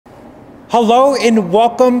Hello and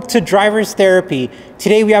welcome to Driver's Therapy.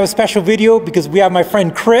 Today we have a special video because we have my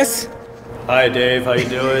friend Chris. Hi Dave, how you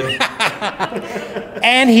doing?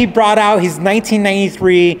 And he brought out his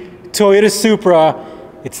 1993 Toyota Supra.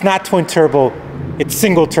 It's not twin turbo, it's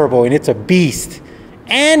single turbo, and it's a beast.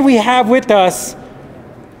 And we have with us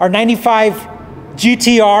our 95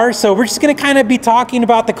 GTR. So we're just gonna kind of be talking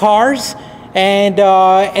about the cars and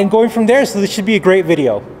going from there. So this should be a great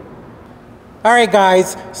video. All right,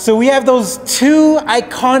 guys, so we have those two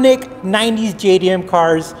iconic 90s JDM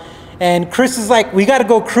cars, and Chris is like, we gotta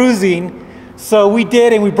go cruising. So we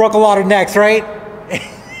did, and we broke a lot of necks, right?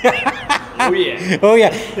 Oh yeah. Oh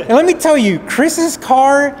yeah. And let me tell you, Chris's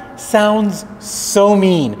car sounds so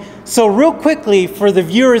mean. So real quickly, for the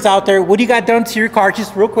viewers out there, what do you got done to your car,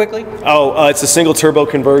 just real quickly? Oh, it's a single turbo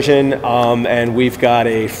conversion, and we've got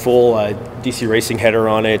a full DC racing header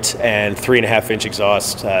on it and 3.5-inch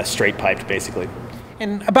exhaust, straight piped basically.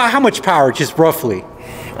 And about how much power, just roughly?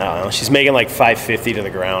 I don't know, she's making like 550 to the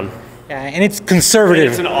ground. Yeah, and it's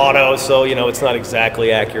conservative. It's an auto, so you know it's not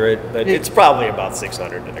exactly accurate, but it's probably about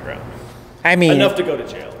 600 to the ground. I mean, enough to go to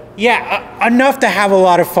jail. Yeah, enough to have a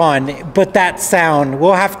lot of fun, but that sound,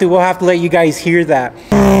 we'll have to let you guys hear that.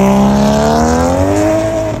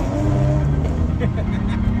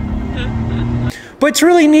 But it's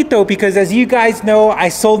really neat though, because as you guys know, I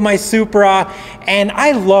sold my Supra, and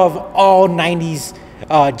I love all 90s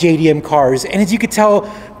JDM cars. And as you could tell,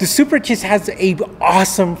 the Supra just has a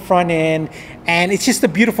awesome front end, and it's just a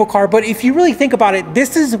beautiful car. But if you really think about it,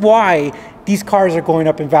 this is why these cars are going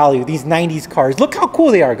up in value, these 90s cars. Look how cool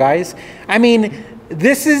they are, guys. I mean,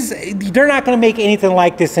 they're not gonna make anything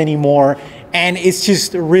like this anymore, and it's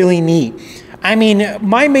just really neat. I mean,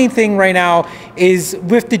 my main thing right now is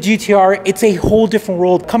with the GTR, it's a whole different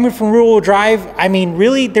world. Coming from rear-wheel drive, I mean,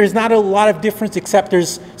 really, there's not a lot of difference except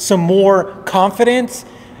there's some more confidence.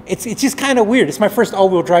 It's just kind of weird. It's my first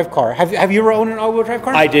all-wheel drive car. Have you ever owned an all-wheel drive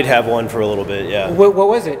car? I did have one for a little bit, yeah. What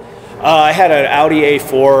was it? I had an Audi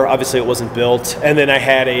A4, obviously it wasn't built, and then I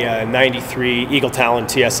had a 93 Eagle Talon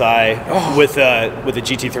TSI with a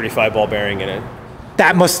GT35 ball bearing in it.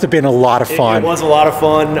 That must have been a lot of fun. It was a lot of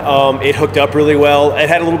fun. It hooked up really well. It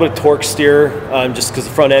had a little bit of torque steer, just because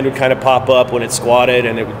the front end would kind of pop up when it squatted,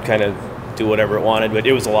 and it would kind of do whatever it wanted, but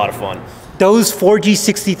it was a lot of fun. Those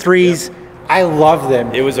 4G63s, yeah. I love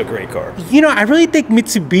them. It was a great car. You know, I really think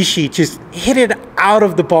Mitsubishi just hit it out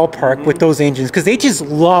of the ballpark with those engines, because they just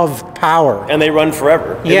love power. And they run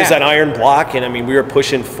forever. Yeah. It was that iron block, and I mean, we were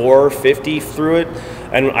pushing 450 through it,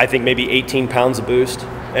 and I think maybe 18 pounds of boost,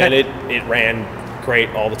 and it ran great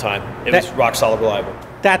all the time. It was rock solid reliable.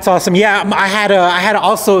 That's awesome. Yeah, I had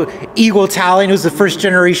also Eagle Talon. It was the first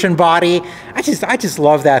generation body. I just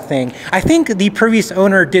love that thing. I think the previous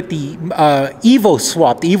owner did the Evo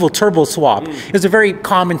swap, the Evo turbo swap. It was a very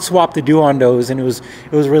common swap to do on those, and it was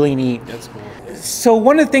really neat. That's cool. So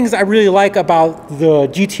one of the things I really like about the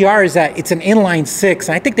GTR is that it's an inline six,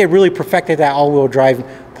 and I think they really perfected that all-wheel drive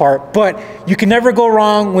part. But you can never go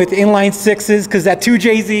wrong with inline sixes, because that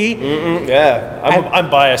 2JZ. Yeah, I'm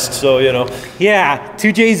biased, so you know. Yeah,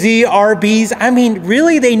 2JZ, RBs. I mean,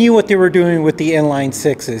 really, they knew what they were doing with the inline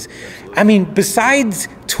sixes. I mean, besides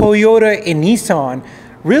Toyota and Nissan,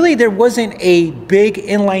 really there wasn't a big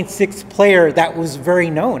inline six player that was very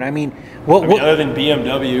known. I mean, other than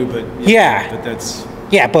BMW, but yeah, but that's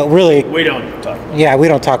but really we don't talk about. Yeah, we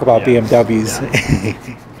don't talk about BMWs.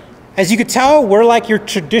 Yeah. As you could tell, we're like your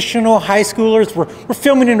traditional high schoolers. We're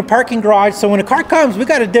filming in a parking garage, so when a car comes, we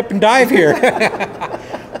got to dip and dive here.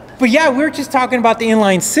 But yeah, we were just talking about the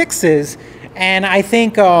inline sixes, and I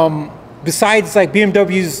think besides like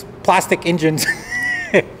BMW's plastic engines,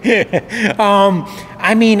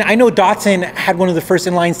 I mean, I know Datsun had one of the first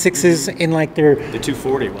inline sixes in like the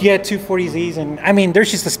 240 one. Yeah, 240Zs, and I mean, there's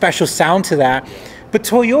just a special sound to that. But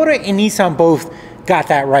Toyota and Nissan both got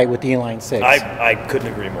that right with the inline six. I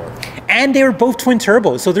couldn't agree more. And they were both twin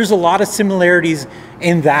turbos, so there's a lot of similarities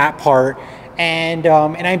in that part. And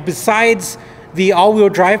besides the all-wheel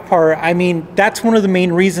drive part, I mean, that's one of the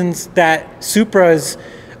main reasons that Supras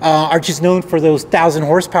are just known for those 1,000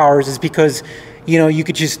 horsepowers, is because you know, you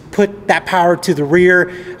could just put that power to the rear.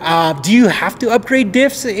 Do you have to upgrade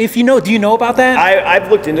diffs? If you know, do you know about that? I've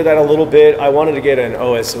looked into that a little bit. I wanted to get an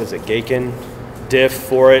Gaiken diff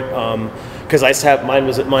for it, because I used to have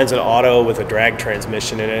mine's an auto with a drag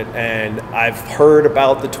transmission in it, and I've heard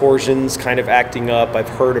about the torsions kind of acting up. I've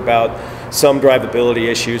heard about some drivability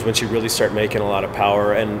issues once you really start making a lot of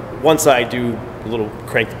power. And once I do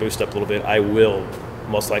crank the boost up a little bit, I will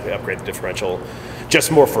most likely upgrade the differential,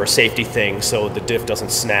 just more for a safety thing, so the diff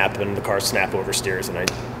doesn't snap and the car snap oversteers and I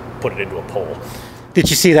put it into a pole. Did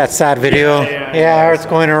you see that sad video? Yeah, it's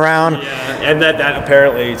going around. Yeah, and that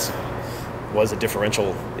apparently was a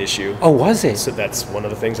differential issue. Oh, was it? So that's one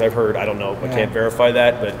of the things I've heard. I don't know. I can't verify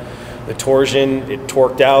that, but the torsion, it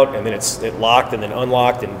torqued out, and then it locked and then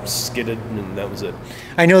unlocked and skidded, and that was it.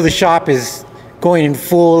 I know the shop is going in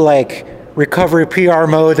full like recovery PR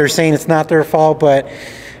mode. They're saying it's not their fault, but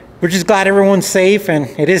we're just glad everyone's safe. And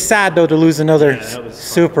it is sad though to lose another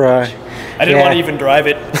Supra. I didn't want to even drive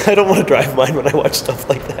it. I don't want to drive mine when I watch stuff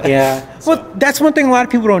like that. Yeah. So. Well, that's one thing a lot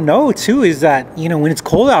of people don't know too, is that, you know, when it's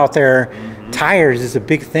cold out there, tires is a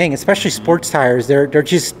big thing, especially sports tires.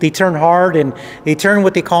 They turn hard, and they turn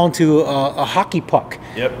what they call into a hockey puck.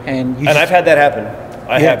 Yep. And I've had that happen.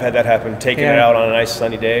 I have had that happen. Taking it out on a nice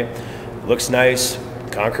sunny day, looks nice.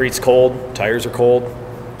 Concrete's cold, tires are cold,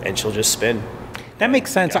 and she'll just spin. That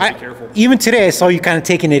makes sense. Even today, I saw you kind of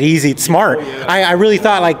taking it easy. It's smart. Oh, yeah. I really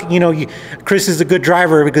thought, like, you know, Chris is a good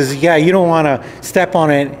driver because, yeah, you don't want to step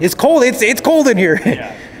on it. It's cold. It's cold in here.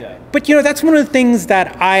 Yeah. But, you know, that's one of the things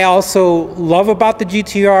that I also love about the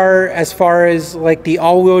GTR, as far as like the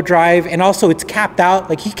all-wheel drive, and also it's capped out.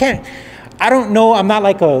 Like, he can't. I don't know. I'm not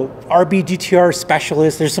like a RB GTR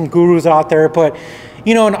specialist. There's some gurus out there, but,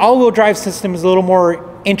 you know, an all-wheel drive system is a little more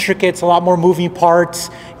intricate. It's a lot more moving parts.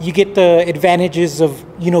 You get the advantages of,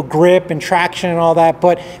 you know, grip and traction and all that.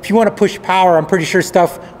 But if you want to push power, I'm pretty sure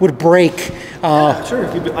stuff would break. Sure.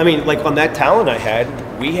 I mean, like on that Talon I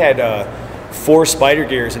had, we had 4 spider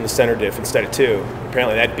gears in the center diff instead of 2.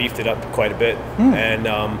 Apparently that beefed it up quite a bit. And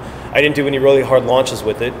I didn't do any really hard launches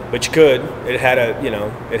with it, but you could. It had a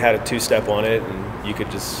 2-step on it, and you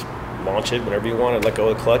could just launch it whenever you wanted, let go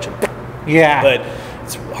of the clutch, and but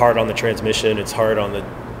it's hard on the transmission, it's hard on the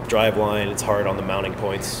drive line, it's hard on the mounting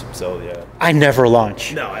points. So yeah, I never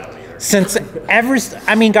launch. No, I don't either.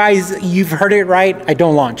 I mean, guys, you've heard it right. I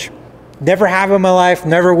don't launch. Never have in my life,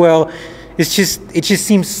 never will. It just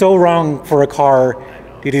seems so wrong for a car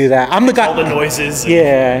to do that. I'm the guy. All the noises.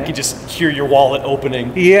 Yeah. You can just hear your wallet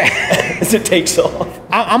opening. Yeah. As it takes off.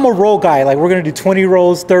 I'm a roll guy. Like, we're going to do 20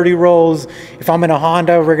 rolls, 30 rolls. If I'm in a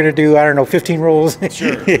Honda, we're going to do, I don't know, 15 rolls.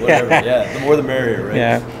 Sure. Whatever. Yeah. The more the merrier, right?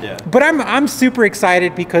 Yeah. But I'm super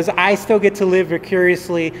excited because I still get to live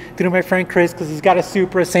vicariously through my friend Chris, because he's got a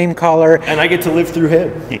Supra, same color. And I get to live through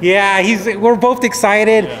him. Yeah. We're both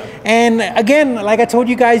excited. Yeah. And again, like I told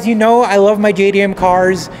you guys, you know, I love my JDM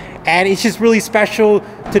cars. And it's just really special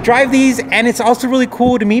to drive these, and it's also really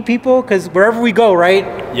cool to meet people, because wherever we go, right?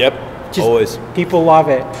 Yep, always. People love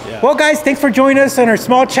it. Yeah. Well, guys, thanks for joining us on our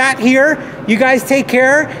small chat here. You guys take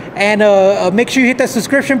care, and make sure you hit that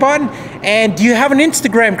subscription button. And do you have an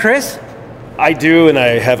Instagram, Chris? I do, and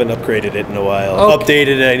I haven't upgraded it in a while. Okay.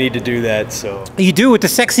 Updated it, I need to do that, so. You do, with the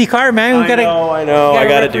sexy car, man. I know, I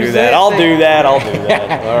gotta do that. I'll do that.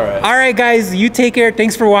 All right. All right, guys, you take care.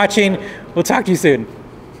 Thanks for watching. We'll talk to you soon.